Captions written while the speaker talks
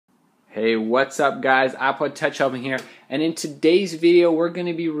Hey, what's up guys? iPod Touch Helping here, and in today's video we're going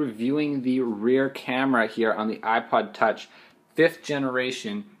to be reviewing the rear camera here on the iPod Touch 5th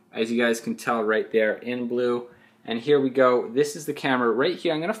generation, as you guys can tell right there in blue. And here we go. This is the camera right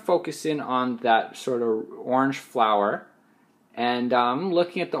here. I'm going to focus in on that sort of orange flower, and I'm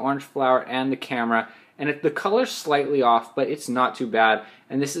looking at the orange flower and the camera, and the color's slightly off, but it's not too bad.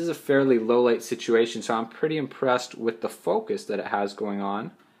 And this is a fairly low light situation, so I'm pretty impressed with the focus that it has going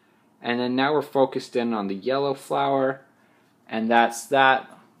on. And then now we're focused in on the yellow flower, and that's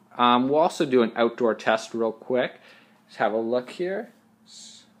that. We'll also do an outdoor test real quick. Let's have a look here.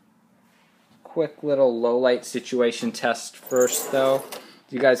 Quick little low light situation test first though.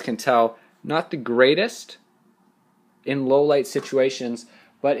 You guys can tell, not the greatest in low light situations,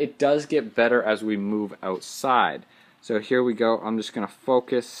 but it does get better as we move outside. So here we go. I'm just going to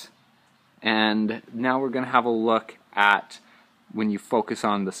focus, and now we're going to have a look at when you focus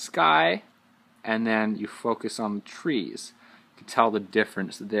on the sky and then you focus on the trees. You can tell the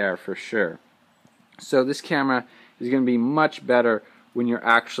difference there for sure. So this camera is going to be much better when you're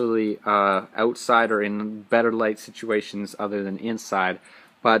actually outside or in better light situations other than inside.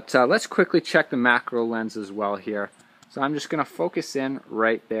 But let's quickly check the macro lens as well here. So I'm just going to focus in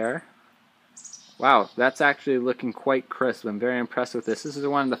right there. Wow, that's actually looking quite crisp. I'm very impressed with this. This is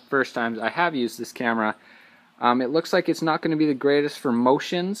one of the first times I have used this camera. It looks like it's not going to be the greatest for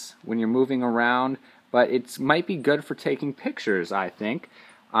motions when you're moving around, but it might be good for taking pictures, I think,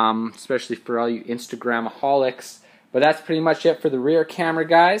 especially for all you Instagramaholics. But that's pretty much it for the rear camera,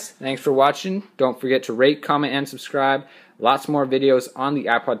 guys. Thanks for watching. Don't forget to rate, comment, and subscribe. Lots more videos on the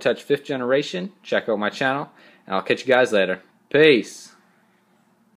iPod Touch 5th generation. Check out my channel, and I'll catch you guys later. Peace.